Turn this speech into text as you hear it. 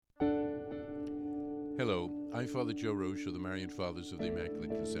Hello, I'm Father Joe Roche of the Marian Fathers of the Immaculate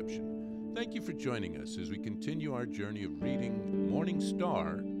Conception. Thank you for joining us as we continue our journey of reading Morning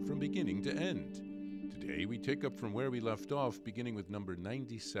Star from beginning to end. Today we take up from where we left off, beginning with number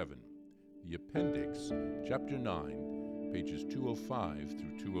 97, the Appendix, Chapter 9, pages 205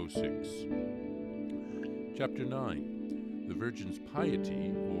 through 206. Chapter 9, the Virgin's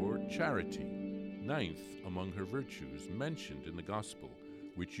piety or charity, ninth among her virtues mentioned in the Gospel,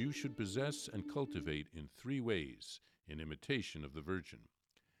 which you should possess and cultivate in three ways, in imitation of the Virgin.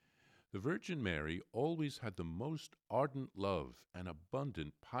 The Virgin Mary always had the most ardent love and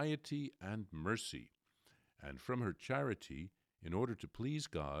abundant piety and mercy, and from her charity, in order to please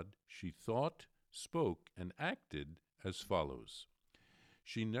God, she thought, spoke, and acted as follows.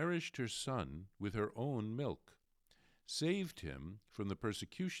 She nourished her son with her own milk, saved him from the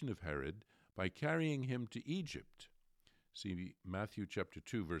persecution of Herod by carrying him to Egypt. See Matthew chapter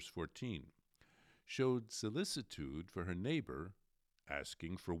 2, verse 14. Showed solicitude for her neighbor,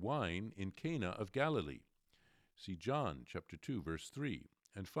 asking for wine in Cana of Galilee. See John chapter 2, verse 3.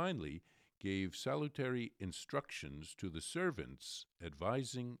 And finally, gave salutary instructions to the servants,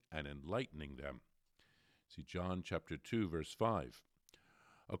 advising and enlightening them. See John chapter 2, verse 5.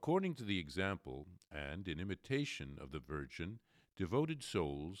 According to the example and in imitation of the Virgin, devoted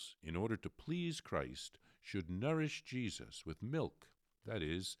souls, in order to please Christ, should nourish Jesus with milk, that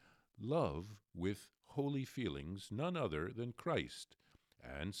is, love with holy feelings none other than Christ,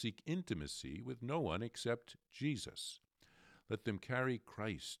 and seek intimacy with no one except Jesus. Let them carry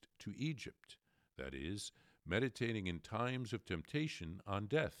Christ to Egypt, that is, meditating in times of temptation on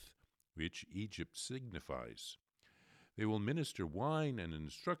death, which Egypt signifies. They will minister wine and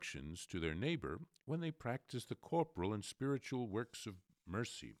instructions to their neighbor when they practice the corporal and spiritual works of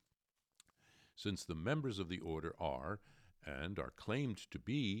mercy. Since the members of the order are, and are claimed to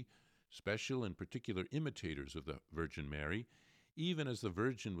be, special and particular imitators of the Virgin Mary, even as the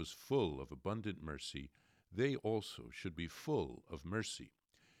Virgin was full of abundant mercy, they also should be full of mercy.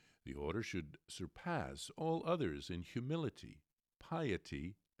 The order should surpass all others in humility,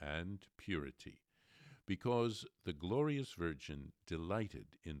 piety, and purity, because the glorious Virgin delighted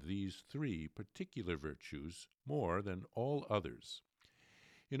in these three particular virtues more than all others.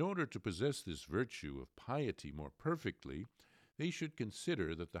 In order to possess this virtue of piety more perfectly, they should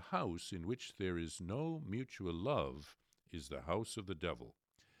consider that the house in which there is no mutual love is the house of the devil,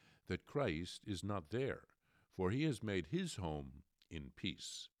 that Christ is not there, for he has made his home in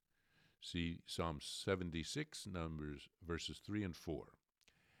peace. See Psalm 76, verses 3 and 4.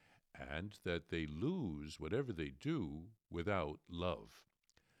 And that they lose whatever they do without love.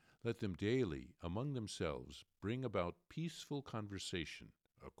 Let them daily among themselves bring about peaceful conversation,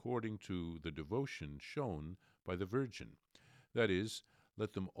 according to the devotion shown by the Virgin. That is,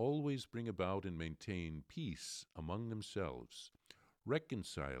 let them always bring about and maintain peace among themselves,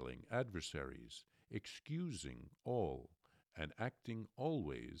 reconciling adversaries, excusing all, and acting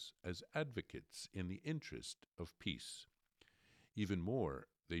always as advocates in the interest of peace. Even more,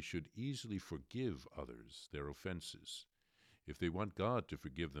 they should easily forgive others their offenses, if they want God to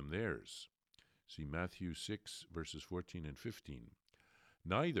forgive them theirs. See Matthew 6, verses 14 and 15.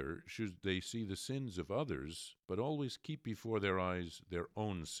 Neither should they see the sins of others, but always keep before their eyes their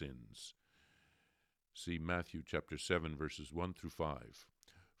own sins. See Matthew chapter 7, verses 1 through 5.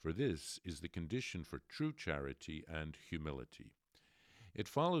 For this is the condition for true charity and humility. It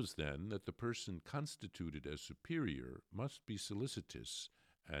follows then that the person constituted as superior must be solicitous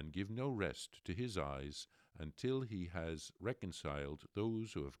and give no rest to his eyes until he has reconciled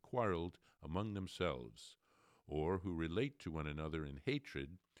those who have quarreled among themselves, or who relate to one another in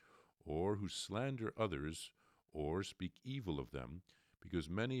hatred, or who slander others, or speak evil of them, because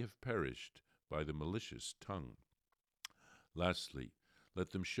many have perished by the malicious tongue. Lastly,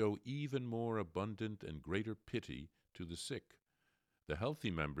 let them show even more abundant and greater pity to the sick. The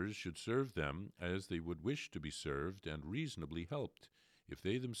healthy members should serve them as they would wish to be served and reasonably helped, if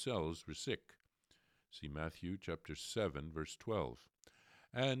they themselves were sick. See Matthew chapter 7, verse 12.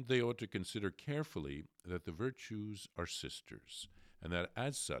 And they ought to consider carefully that the virtues are sisters, and that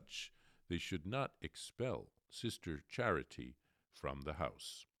as such they should not expel Sister Charity from the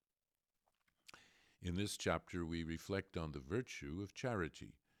house. In this chapter we reflect on the virtue of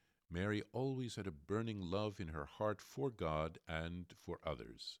charity. Mary always had a burning love in her heart for God and for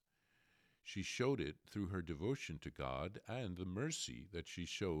others. She showed it through her devotion to God and the mercy that she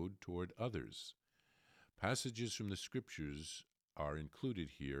showed toward others. Passages from the Scriptures are included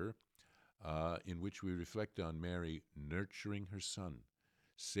here in which we reflect on Mary nurturing her son,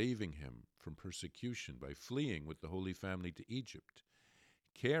 saving him from persecution by fleeing with the Holy Family to Egypt,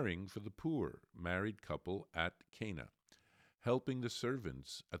 caring for the poor married couple at Cana, helping the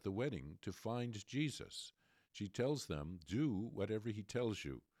servants at the wedding to find Jesus. She tells them, "Do whatever he tells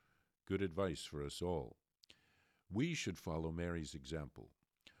you." Good advice for us all. We should follow Mary's example.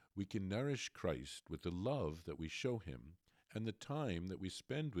 We can nourish Christ with the love that we show him and the time that we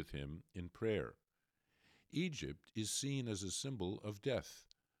spend with him in prayer. Egypt is seen as a symbol of death.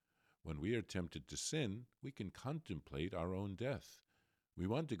 When we are tempted to sin, we can contemplate our own death. We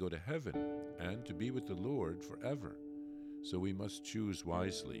want to go to heaven and to be with the Lord forever. So we must choose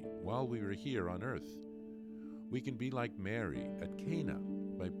wisely while we are here on earth. We can be like Mary at Cana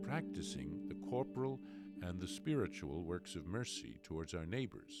by practicing the corporal and the spiritual works of mercy towards our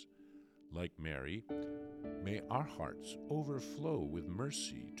neighbors. Like Mary, may our hearts overflow with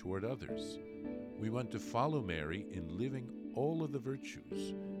mercy toward others. We want to follow Mary in living all of the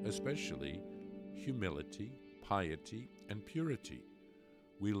virtues, especially humility, piety, and purity.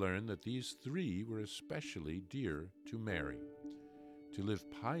 We learn that these three were especially dear to Mary. To live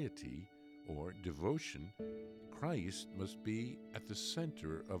piety or devotion, Christ must be at the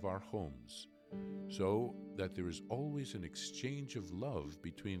center of our homes, so that there is always an exchange of love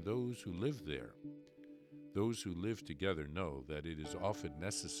between those who live there. Those who live together know that it is often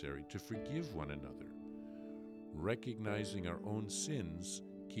necessary to forgive one another. Recognizing our own sins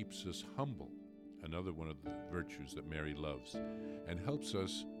keeps us humble, another one of the virtues that Mary loves, and helps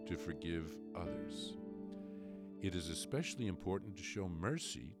us to forgive others. It is especially important to show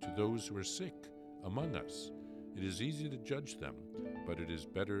mercy to those who are sick among us. It is easy to judge them, but it is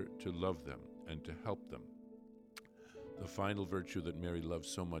better to love them and to help them. The final virtue that Mary loves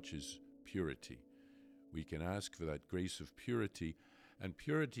so much is purity. We can ask for that grace of purity, and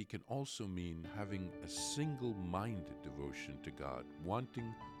purity can also mean having a single-minded devotion to God,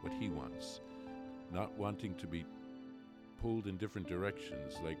 wanting what he wants, not wanting to be pulled in different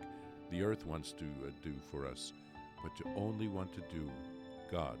directions like the earth wants to do for us, but to only want to do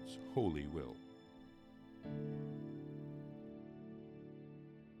God's holy will.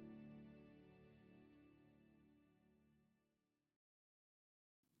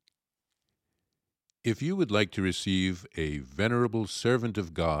 If you would like to receive a Venerable Servant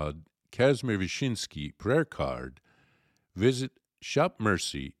of God, Kazimir Wyszynski prayer card, visit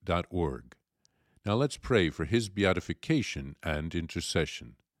shopmercy.org. Now let's pray for his beatification and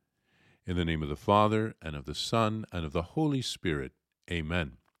intercession. In the name of the Father, and of the Son, and of the Holy Spirit.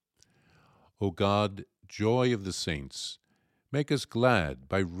 Amen. O God, joy of the saints, make us glad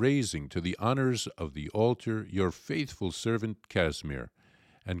by raising to the honors of the altar your faithful servant Kazimir,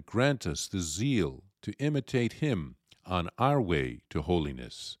 and grant us the zeal to imitate him on our way to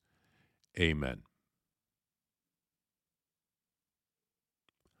holiness. Amen.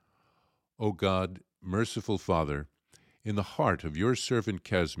 O God, merciful Father, in the heart of your servant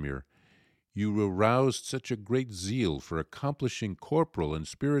Kazimir, you aroused such a great zeal for accomplishing corporal and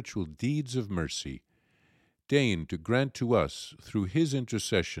spiritual deeds of mercy. Deign to grant to us, through his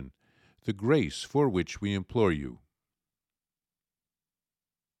intercession, the grace for which we implore you.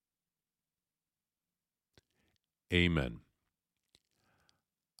 Amen.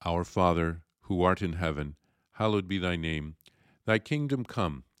 Our Father, who art in heaven, hallowed be thy name. Thy kingdom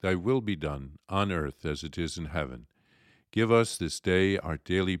come, thy will be done, on earth as it is in heaven. Give us this day our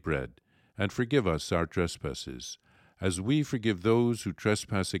daily bread, and forgive us our trespasses, as we forgive those who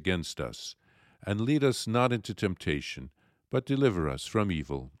trespass against us. And lead us not into temptation, but deliver us from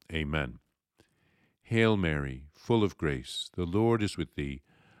evil. Amen. Hail Mary, full of grace, the Lord is with thee.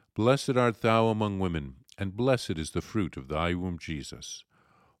 Blessed art thou among women, and blessed is the fruit of thy womb, Jesus.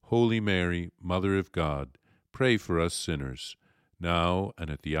 Holy Mary, Mother of God, pray for us sinners, now and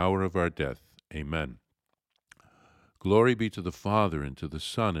at the hour of our death. Amen. Glory be to the Father, and to the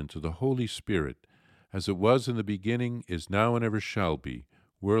Son, and to the Holy Spirit, as it was in the beginning, is now, and ever shall be,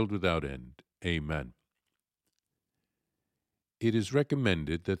 world without end. Amen. It is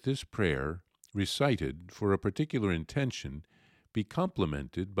recommended that this prayer, recited for a particular intention, be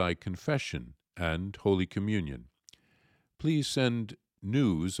complemented by confession and Holy Communion. Please send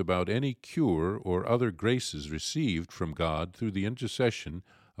news about any cure or other graces received from God through the intercession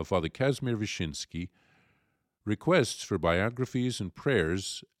of Father Kazimir Wyszynski, requests for biographies and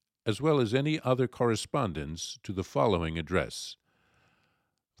prayers, as well as any other correspondence, to the following address: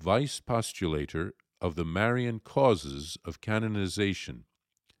 Vice Postulator of the Marian Causes of Canonization,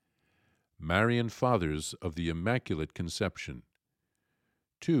 Marian Fathers of the Immaculate Conception,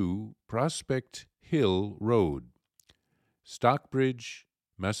 2 Prospect Hill Road, Stockbridge,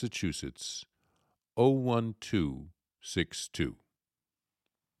 Massachusetts, 01262.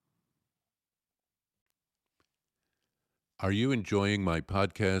 Are you enjoying my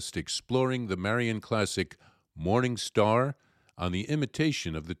podcast exploring the Marian classic Morning Star on the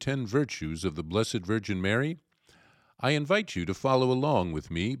imitation of the 10 virtues of the Blessed Virgin Mary? I invite you to follow along with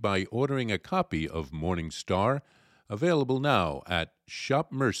me by ordering a copy of Morning Star, available now at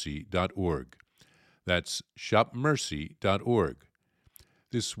shopmercy.org. That's shopmercy.org.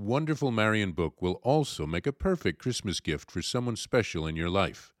 This wonderful Marian book will also make a perfect Christmas gift for someone special in your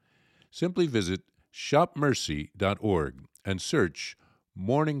life. Simply visit shopmercy.org and search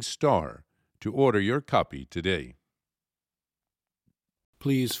Morning Star to order your copy today.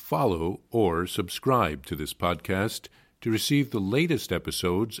 Please follow or subscribe to this podcast to receive the latest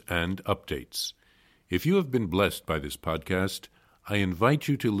episodes and updates. If you have been blessed by this podcast, I invite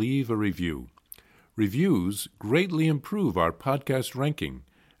you to leave a review. Reviews greatly improve our podcast ranking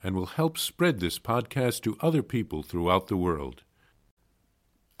and will help spread this podcast to other people throughout the world.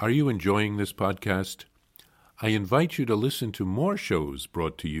 Are you enjoying this podcast? I invite you to listen to more shows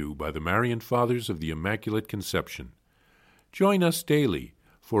brought to you by the Marian Fathers of the Immaculate Conception. Join us daily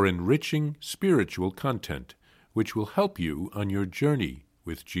for enriching spiritual content, which will help you on your journey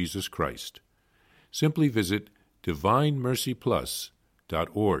with Jesus Christ. Simply visit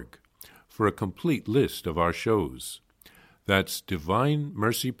DivineMercyPlus.org for a complete list of our shows. That's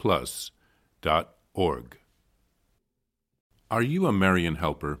DivineMercyPlus.org. Are you a Marian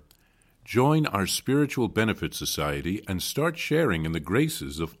helper? Join our Spiritual Benefit Society and start sharing in the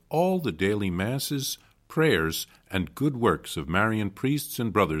graces of all the daily masses, prayers, and good works of Marian priests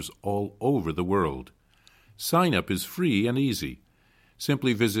and brothers all over the world. Sign up is free and easy.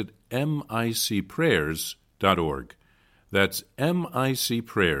 Simply visit micprayers.org. That's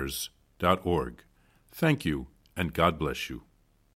micprayers.org. Thank you, and God bless you.